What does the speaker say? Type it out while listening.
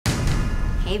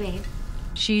Hey, babe.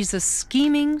 She's a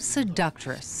scheming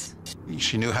seductress.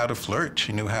 She knew how to flirt.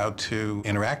 She knew how to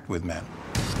interact with men.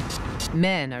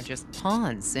 Men are just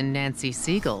pawns in Nancy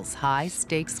Siegel's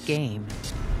high-stakes game.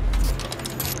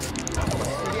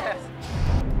 Yes.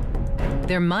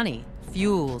 Their money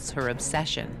fuels her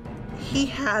obsession. He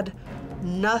had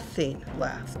nothing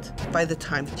left by the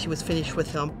time she was finished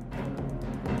with him.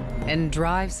 And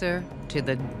drives her to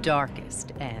the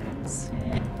darkest ends.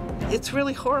 It's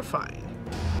really horrifying.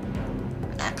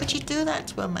 How could you do that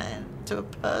to a man, to a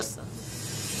person?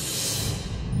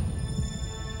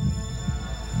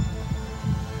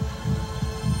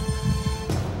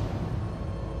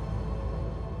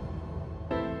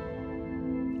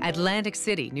 Atlantic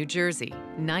City, New Jersey,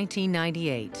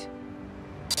 1998.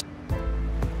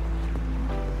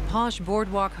 Posh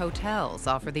boardwalk hotels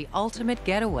offer the ultimate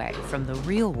getaway from the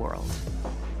real world.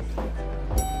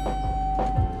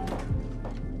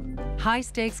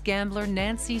 High-stakes gambler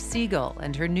Nancy Siegel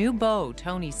and her new beau,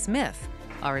 Tony Smith,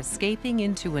 are escaping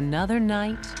into another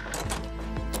night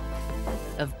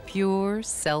of pure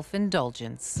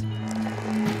self-indulgence.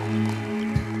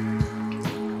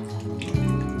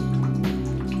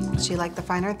 She liked the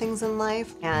finer things in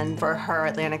life, and for her,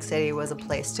 Atlantic City was a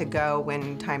place to go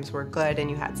when times were good and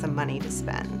you had some money to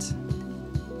spend.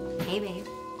 Hey, babe.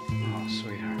 Oh,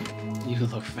 sweetheart. You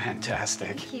look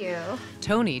fantastic. Thank you.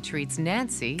 Tony treats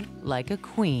Nancy like a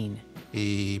queen.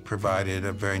 He provided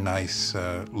a very nice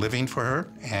living for her,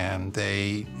 and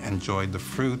they enjoyed the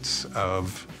fruits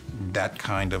of that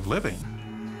kind of living.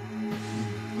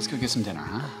 Let's go get some dinner,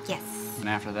 huh? Yes. And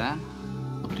after that,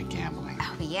 a little bit of gambling.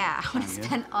 Oh, yeah. I want to Sound good?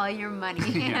 spend all your money.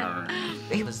 Yeah, right.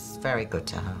 He was very good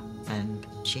to her, and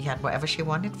she had whatever she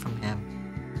wanted from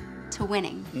him. To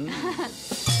winning.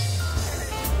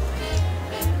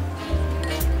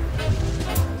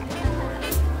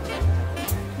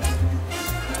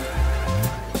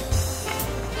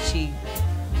 She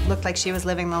looked like she was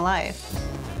living the life.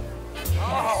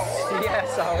 Oh,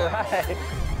 yes, all right.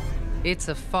 It's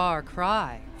a far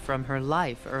cry from her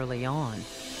life early on.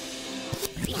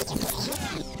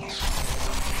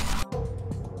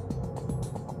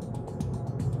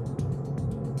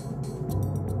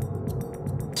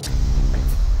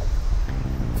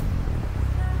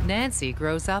 Nancy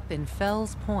grows up in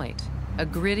Fells Point, a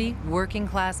gritty,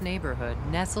 working-class neighborhood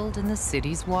nestled in the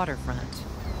city's waterfront.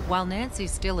 While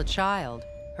Nancy's still a child,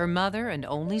 her mother and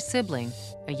only sibling,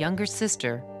 a younger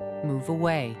sister, move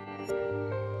away,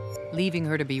 leaving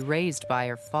her to be raised by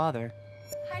her father.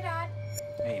 Hi, Dad.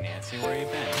 Hey, Nancy, where you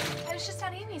been? I was just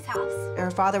at Amy's house.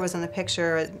 Her father was in the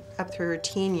picture up through her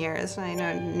teen years, and I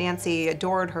know Nancy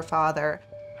adored her father.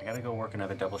 I gotta go work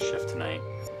another double shift tonight.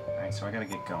 All right, so I gotta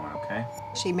get going, okay?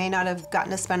 She may not have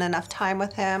gotten to spend enough time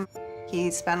with him.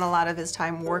 He spent a lot of his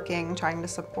time working, trying to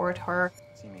support her.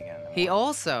 See me again. He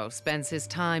also spends his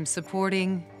time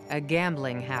supporting a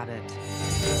gambling habit.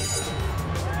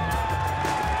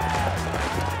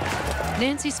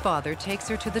 Nancy's father takes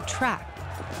her to the track,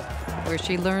 where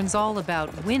she learns all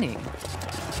about winning,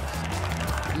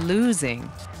 losing,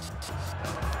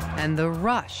 and the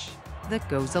rush that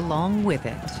goes along with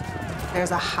it.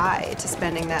 There's a high to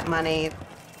spending that money.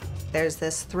 There's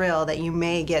this thrill that you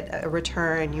may get a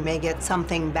return, you may get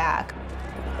something back.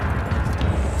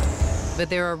 But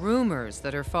there are rumors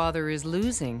that her father is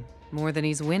losing more than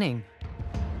he's winning.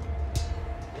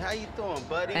 How you doing,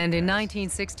 buddy? And in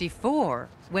 1964,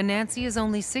 when Nancy is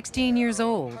only 16 years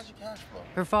old,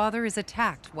 her father is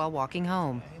attacked while walking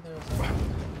home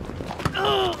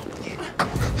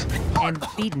and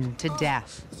beaten to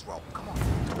death.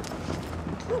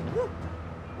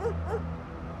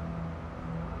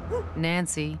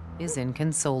 Nancy is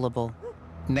inconsolable.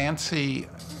 Nancy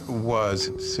was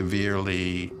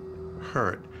severely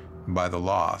hurt by the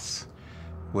loss,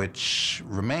 which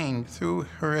remained through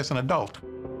her as an adult.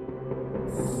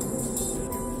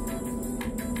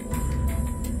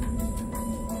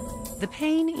 The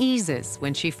pain eases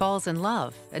when she falls in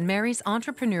love and marries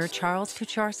entrepreneur Charles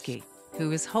Kucharski,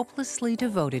 who is hopelessly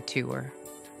devoted to her.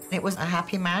 It was a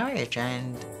happy marriage,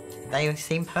 and they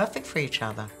seemed perfect for each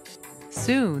other.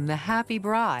 Soon, the happy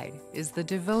bride is the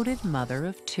devoted mother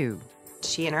of two.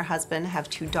 She and her husband have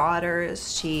 2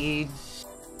 daughters. She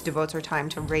devotes her time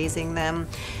to raising them,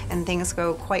 and things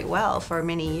go quite well for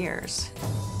many years.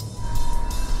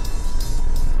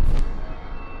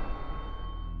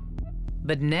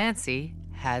 But Nancy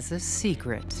has a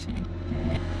secret.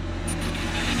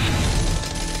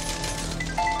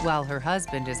 While her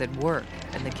husband is at work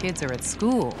and the kids are at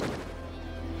school,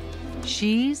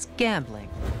 she's gambling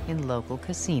in local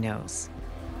casinos.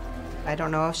 I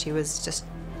don't know if she was just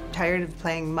tired of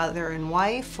playing mother and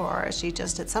wife, or she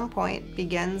just at some point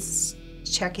begins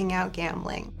checking out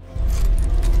gambling.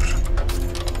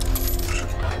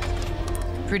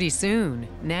 Pretty soon,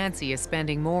 Nancy is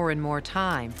spending more and more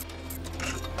time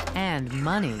and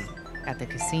money at the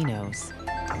casinos.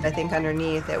 I think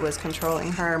underneath it was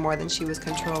controlling her more than she was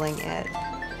controlling it.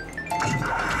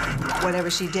 Whatever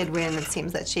she did win, it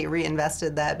seems that she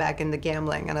reinvested that back into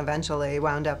gambling and eventually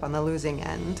wound up on the losing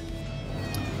end.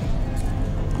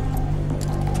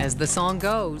 As the song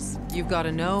goes, you've got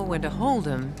to know when to hold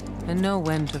 'em and know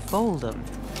when to fold 'em.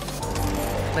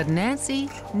 But Nancy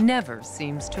never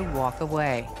seems to walk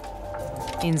away.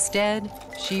 Instead,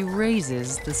 she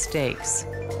raises the stakes.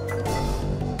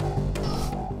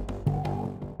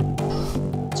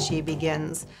 She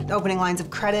begins opening lines of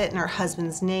credit in her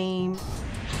husband's name.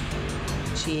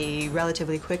 She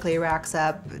relatively quickly racks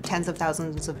up tens of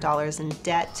thousands of dollars in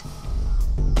debt.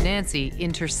 Nancy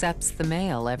intercepts the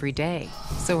mail every day,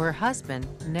 so her husband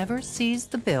never sees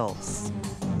the bills.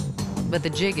 But the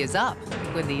jig is up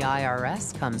when the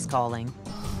IRS comes calling.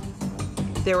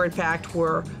 There, in fact,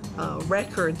 were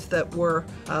records that were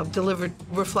delivered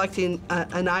reflecting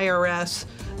an IRS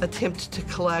attempt to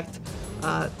collect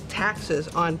taxes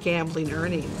on gambling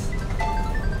earnings.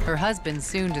 Her husband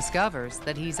soon discovers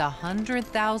that he's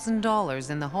 $100,000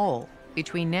 in the hole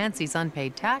between Nancy's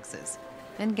unpaid taxes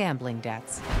and gambling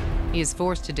debts. He is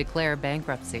forced to declare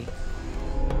bankruptcy.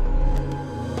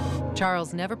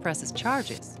 Charles never presses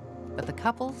charges, but the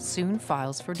couple soon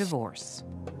files for divorce.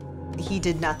 He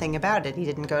did nothing about it. He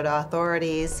didn't go to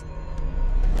authorities.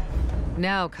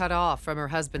 Now cut off from her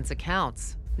husband's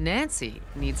accounts, Nancy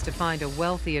needs to find a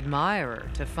wealthy admirer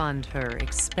to fund her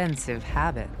expensive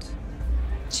habit.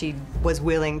 She was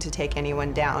willing to take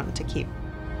anyone down to keep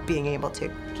being able to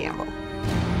gamble.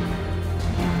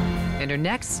 And her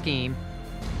next scheme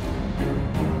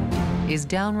is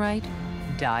downright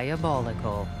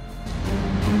diabolical.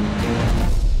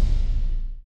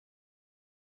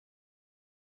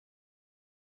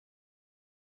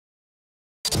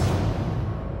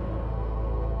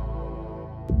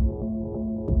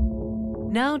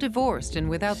 Now divorced and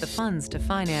without the funds to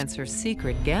finance her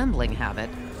secret gambling habit,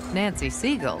 Nancy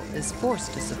Siegel is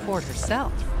forced to support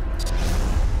herself.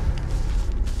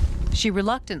 She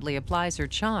reluctantly applies her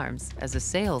charms as a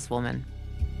saleswoman.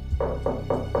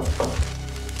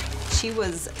 She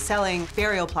was selling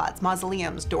burial plots,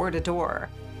 mausoleums, door to door.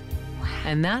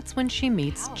 And that's when she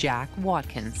meets Jack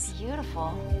Watkins.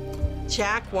 Beautiful.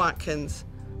 Jack Watkins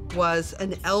was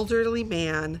an elderly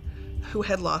man who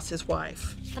had lost his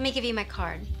wife. Let me give you my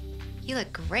card. You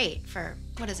look great for,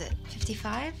 what is it,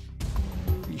 55?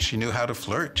 She knew how to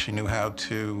flirt. She knew how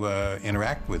to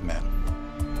interact with men.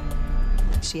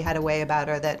 She had a way about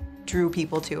her that drew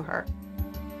people to her.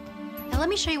 Now let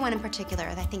me show you one in particular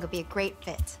that I think would be a great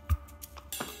fit.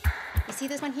 You see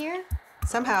this one here?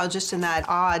 Somehow, just in that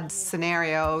odd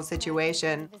scenario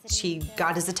situation, she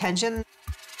got his attention.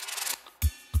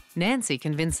 Nancy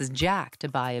convinces Jack to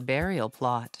buy a burial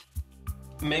plot.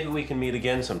 Maybe we can meet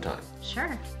again sometime.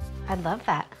 Sure. I'd love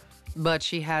that. But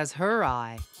she has her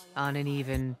eye on an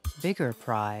even bigger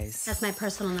prize. That's my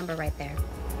personal number right there.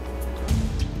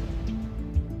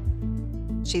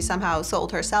 She somehow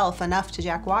sold herself enough to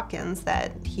Jack Watkins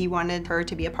that he wanted her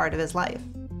to be a part of his life.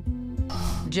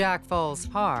 Jack falls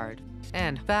hard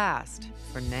and fast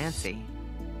for Nancy.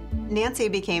 Nancy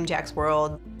became Jack's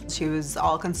world. She was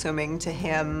all-consuming to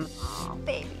him. Oh,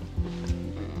 baby.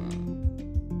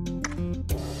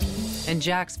 And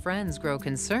Jack's friends grow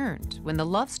concerned when the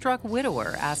love-struck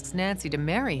widower asks Nancy to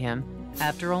marry him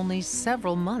after only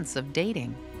several months of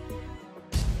dating.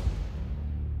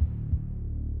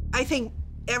 I think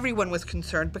everyone was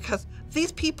concerned because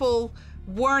these people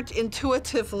weren't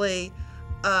intuitively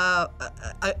a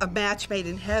match made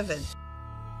in heaven.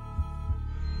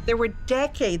 They were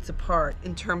decades apart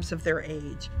in terms of their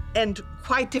age and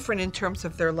quite different in terms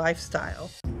of their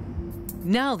lifestyle.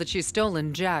 Now that she's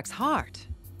stolen Jack's heart,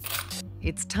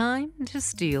 it's time to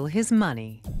steal his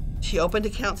money. She opened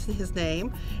accounts in his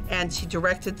name, and she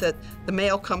directed that the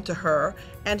mail come to her,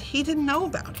 and he didn't know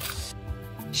about it.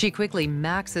 She quickly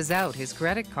maxes out his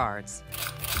credit cards.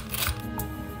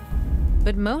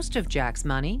 But most of Jack's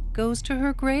money goes to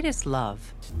her greatest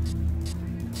love: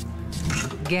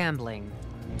 gambling.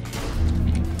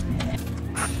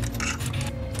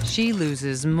 She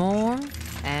loses more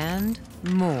and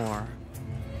more.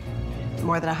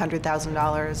 More than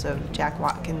 $100,000 of Jack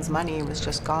Watkins' money was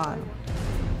just gone.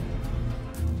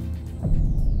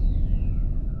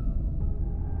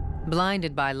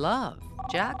 Blinded by love,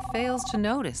 Jack fails to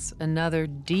notice another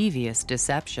devious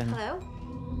deception. Hello?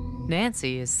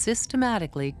 Nancy is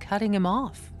systematically cutting him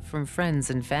off from friends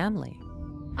and family.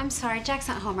 I'm sorry, Jack's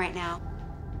not home right now.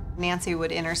 Nancy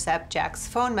would intercept Jack's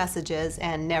phone messages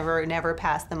and never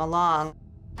pass them along.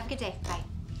 Have a good day. Bye.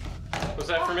 Was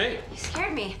that for me? You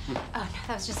scared me. Oh, no,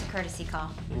 that was just a courtesy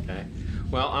call. Okay.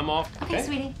 Well, I'm off. Okay,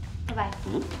 sweetie. Bye-bye.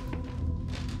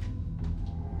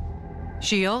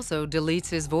 She also deletes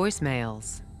his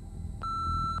voicemails.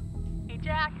 Hey,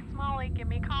 Jack, it's Molly. Give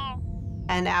me a call.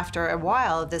 And after a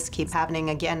while, this keeps happening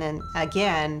again and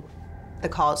again. The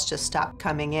calls just stopped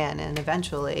coming in, and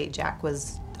eventually Jack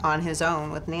was on his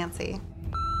own with Nancy.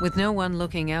 With no one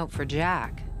looking out for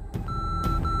Jack,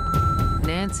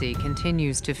 Nancy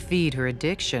continues to feed her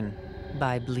addiction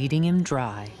by bleeding him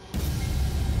dry.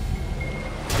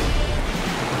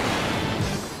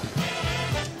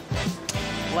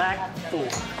 Black 4.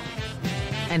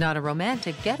 And on a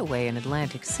romantic getaway in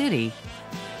Atlantic City,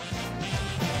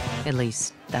 at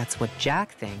least that's what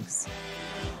Jack thinks,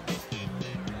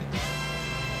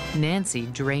 Nancy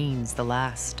drains the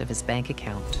last of his bank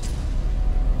account.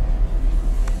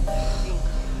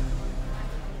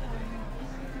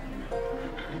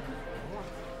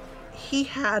 He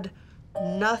had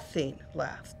nothing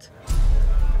left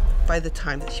by the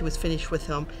time that she was finished with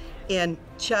him in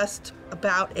just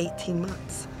about 18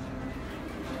 months.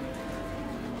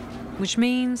 Which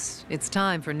means it's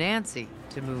time for Nancy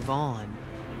to move on.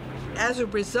 As a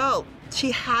result,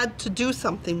 she had to do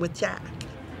something with Jack.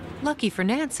 Lucky for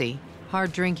Nancy,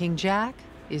 hard-drinking Jack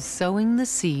is sowing the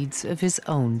seeds of his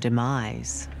own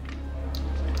demise.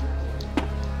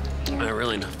 I'm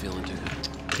really not feeling too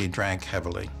good. He drank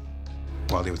heavily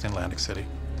while he was in Atlantic City.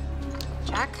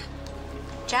 Jack?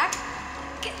 Jack?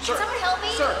 Can someone help me?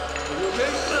 Sir, are you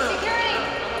okay? Security!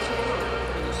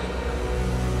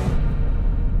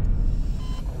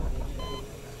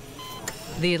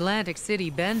 The Atlantic City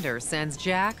bender sends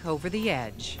Jack over the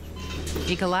edge.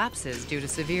 He collapses due to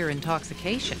severe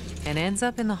intoxication and ends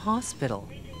up in the hospital,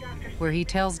 where he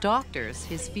tells doctors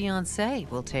his fiancée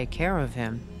will take care of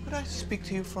him. Could I speak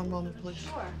to you for a moment, please?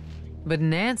 Sure. But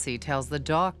Nancy tells the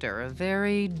doctor a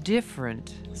very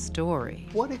different story.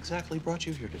 What exactly brought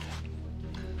you here today?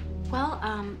 Well,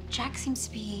 Jack seems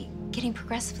to be getting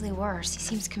progressively worse. He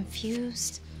seems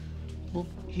confused. Well,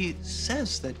 he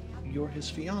says that you're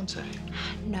his fiancée.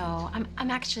 No,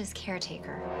 I'm actually his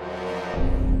caretaker.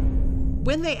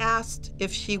 When they asked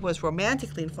if she was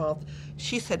romantically involved,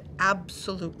 she said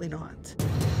absolutely not.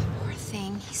 Poor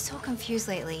thing. He's so confused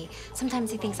lately. Sometimes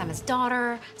he thinks I'm his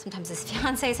daughter, sometimes his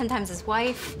fiancée, sometimes his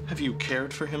wife. Have you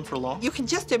cared for him for long? You can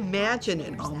just imagine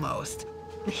it almost.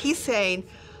 He's saying,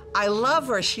 I love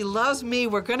her, she loves me,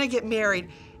 we're gonna get married.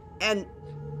 And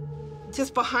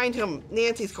just behind him,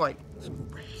 Nancy's going,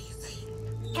 crazy.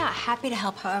 Yeah, happy to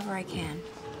help however I can.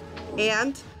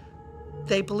 And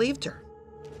they believed her.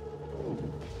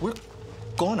 We're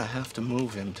gonna have to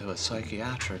move him to a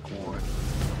psychiatric ward.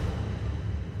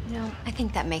 You know, I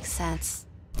think that makes sense.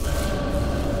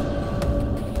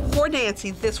 For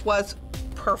Nancy, this was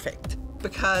perfect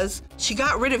because she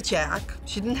got rid of Jack.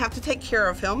 She didn't have to take care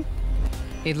of him.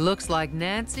 It looks like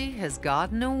Nancy has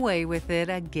gotten away with it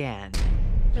again.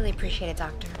 Really appreciate it,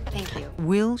 Doctor. Thank you.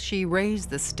 Will she raise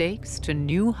the stakes to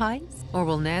new heights, or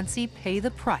will Nancy pay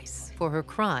the price for her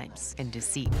crimes and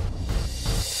deceit?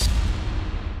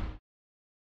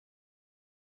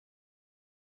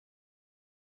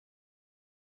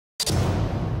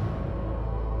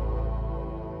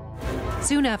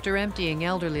 Soon after emptying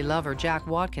elderly lover Jack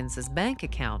Watkins's bank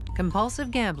account,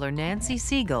 compulsive gambler Nancy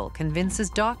Siegel convinces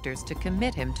doctors to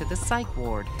commit him to the psych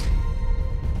ward.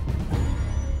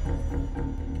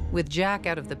 With Jack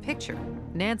out of the picture,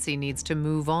 Nancy needs to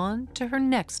move on to her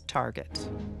next target.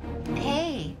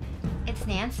 Hey, it's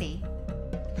Nancy.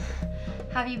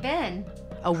 How have you been?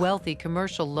 A wealthy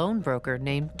commercial loan broker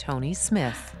named Tony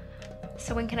Smith.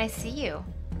 So when can I see you?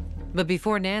 But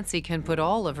before Nancy can put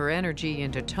all of her energy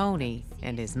into Tony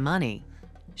and his money,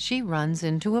 she runs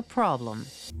into a problem.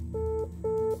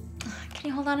 Can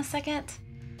you hold on a second?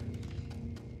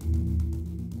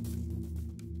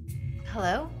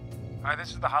 Hello? Hi, this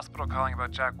is the hospital calling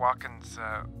about Jack Watkins.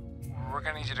 We're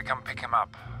gonna need you to come pick him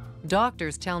up.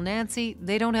 Doctors tell Nancy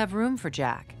they don't have room for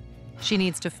Jack. She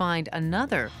needs to find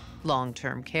another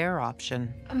long-term care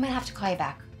option. I'm gonna have to call you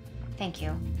back. Thank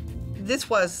you. This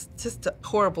was just a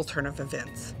horrible turn of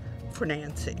events for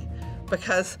Nancy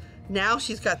because now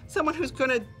she's got someone who's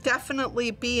going to definitely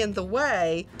be in the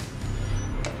way.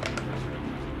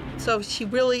 So she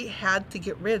really had to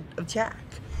get rid of Jack.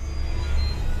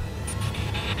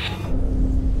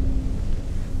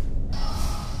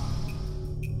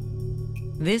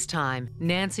 This time,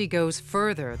 Nancy goes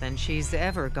further than she's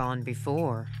ever gone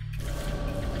before.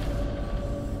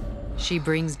 She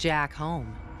brings Jack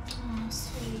home. Oh,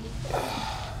 sweet.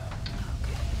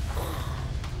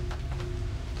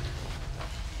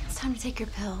 Time to take your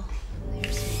pill.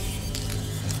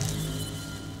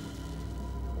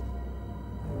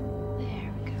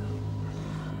 There we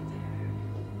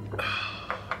go.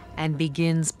 And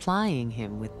begins plying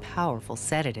him with powerful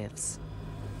sedatives.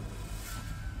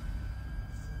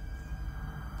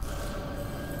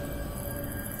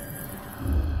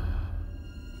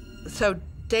 So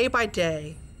day by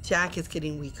day, Jack is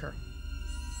getting weaker.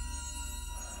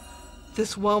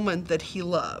 This woman that he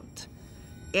loved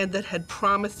and that had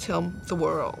promised him the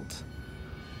world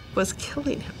was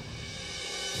killing him.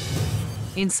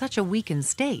 In such a weakened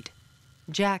state,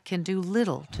 Jack can do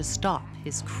little to stop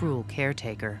his cruel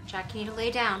caretaker. Jack, you need to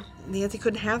lay down. Nancy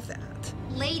couldn't have that.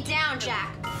 Lay down,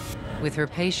 Jack. With her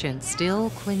patient still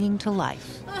clinging to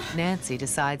life, Nancy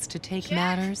decides to take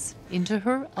matters into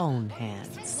her own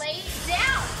hands. Lay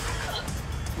down!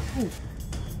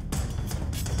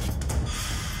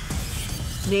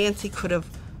 Nancy could have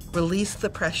released the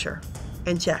pressure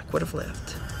and Jack would have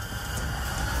lived.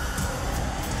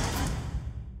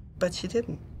 But she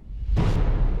didn't.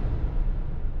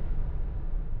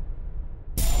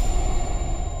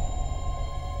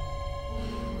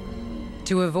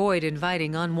 To avoid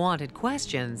inviting unwanted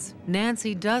questions,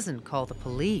 Nancy doesn't call the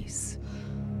police.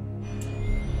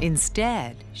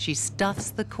 Instead, she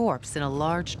stuffs the corpse in a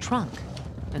large trunk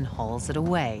and hauls it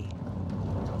away.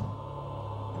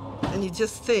 And you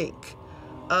just think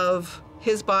of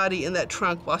his body in that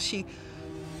trunk while she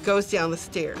goes down the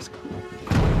stairs.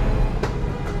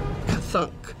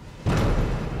 Ka-thunk,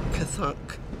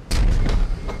 ka-thunk.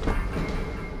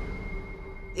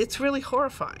 It's really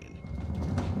horrifying.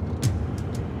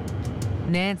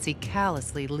 Nancy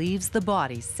callously leaves the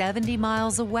body 70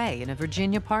 miles away in a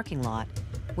Virginia parking lot,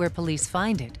 where police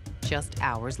find it just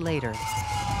hours later.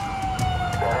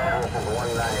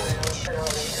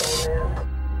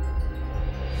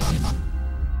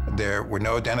 There were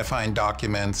no identifying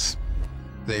documents.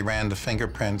 They ran the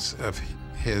fingerprints of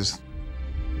his.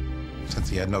 Since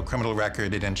he had no criminal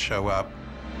record, he didn't show up.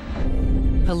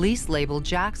 Police labeled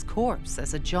Jack's corpse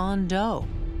as a John Doe.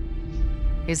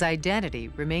 His identity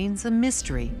remains a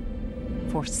mystery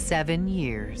for 7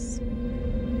 years.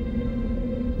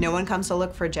 No one comes to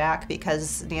look for Jack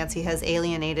because Nancy has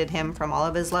alienated him from all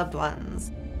of his loved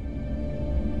ones.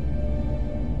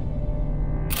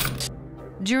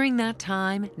 During that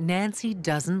time, Nancy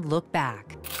doesn't look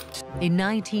back. In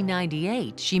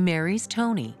 1998, she marries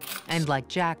Tony, and like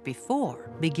Jack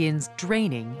before, begins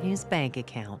draining his bank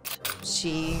account.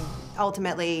 She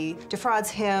ultimately defrauds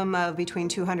him of between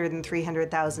 $200,000 and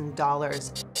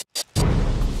 $300,000.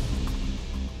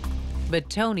 But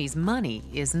Tony's money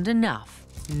isn't enough.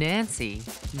 Nancy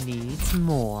needs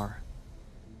more.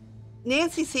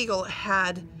 Nancy Siegel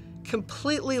had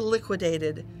completely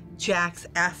liquidated Jack's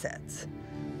assets,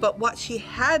 but what she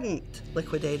hadn't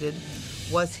liquidated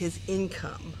was his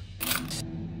income.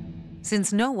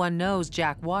 Since no one knows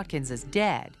Jack Watkins is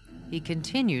dead, he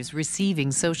continues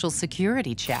receiving Social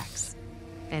Security checks.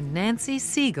 And Nancy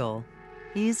Siegel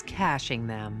is cashing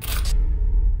them.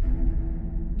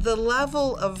 The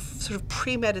level of sort of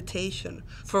premeditation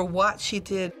for what she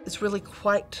did is really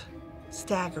quite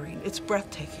staggering. It's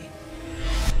breathtaking.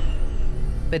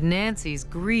 But Nancy's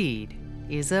greed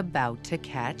is about to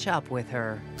catch up with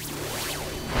her.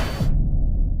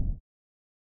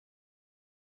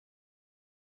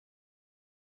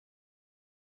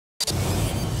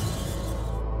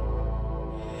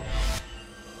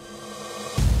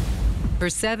 For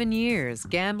 7 years,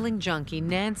 gambling junkie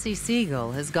Nancy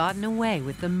Siegel has gotten away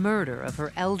with the murder of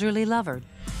her elderly lover,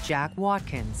 Jack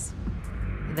Watkins.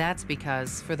 That's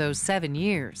because for those 7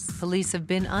 years, police have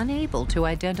been unable to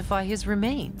identify his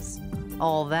remains.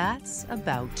 All that's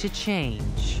about to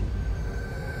change.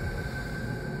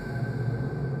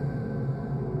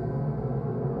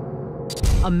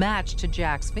 A match to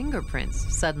Jack's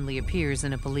fingerprints suddenly appears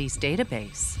in a police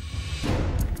database.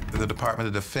 The Department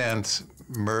of Defense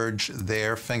merged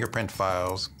their fingerprint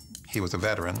files, he was a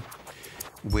veteran,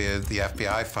 with the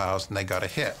FBI files, and they got a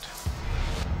hit.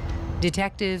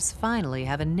 Detectives finally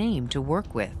have a name to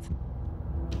work with.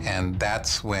 And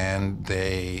that's when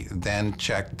they then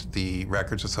checked the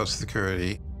records of Social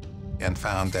Security and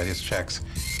found that his checks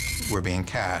were being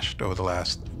cashed over the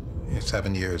last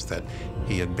 7 years that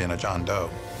he had been a John Doe.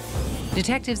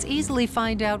 Detectives easily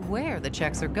find out where the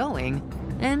checks are going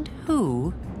and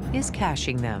who is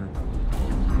cashing them.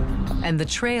 And the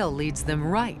trail leads them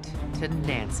right to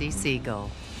Nancy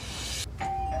Siegel. Can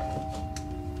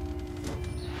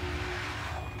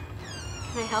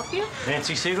I help you?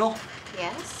 Nancy Siegel?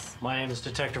 Yes. My name is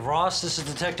Detective Ross. This is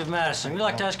Detective Madison. We'd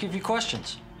like to ask you a few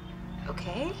questions.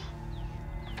 Okay.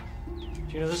 Do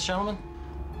you know this gentleman?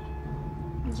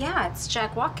 Yeah, it's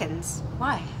Jack Watkins.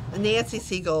 Why? Nancy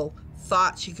Siegel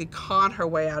thought she could con her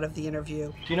way out of the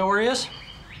interview. Do you know where he is?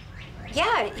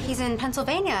 Yeah, he's in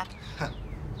Pennsylvania.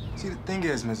 See, the thing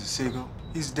is, Mrs. Siegel,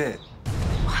 he's dead.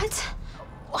 What?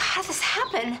 How did this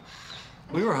happen?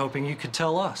 We were hoping you could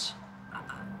tell us.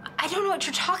 I don't know what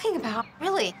you're talking about,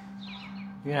 really.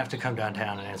 You're gonna have to come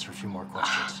downtown and answer a few more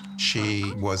questions.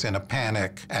 She was in a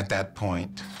panic at that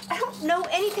point. I don't know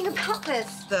anything about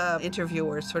this. The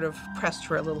interviewer sort of pressed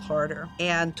her a little harder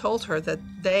and told her that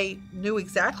they knew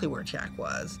exactly where Jack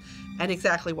was and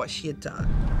exactly what she had done.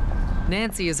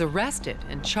 Nancy is arrested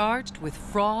and charged with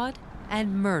fraud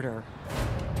and murder.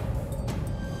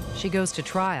 She goes to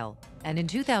trial, and in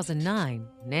 2009,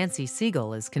 Nancy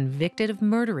Siegel is convicted of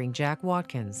murdering Jack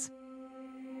Watkins.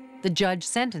 The judge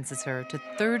sentences her to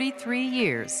 33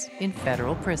 years in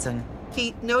federal prison.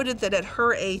 He noted that at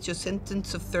her age, a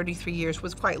sentence of 33 years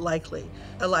was quite likely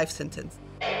a life sentence,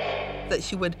 that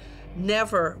she would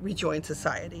never rejoin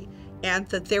society, and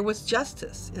that there was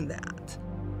justice in that.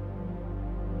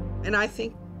 And I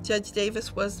think Judge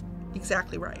Davis was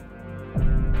exactly right.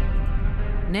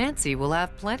 Nancy will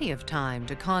have plenty of time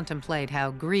to contemplate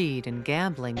how greed and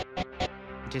gambling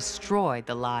destroyed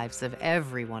the lives of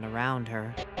everyone around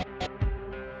her.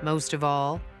 Most of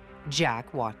all,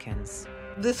 Jack Watkins.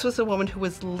 This was a woman who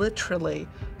was literally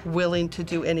willing to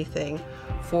do anything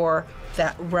for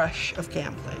that rush of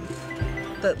gambling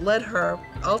that led her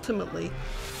ultimately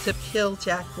to kill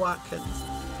Jack Watkins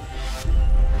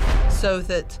so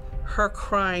that her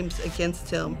crimes against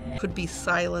him could be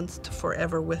silenced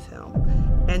forever with him.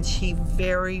 And she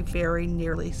very, very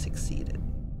nearly succeeded.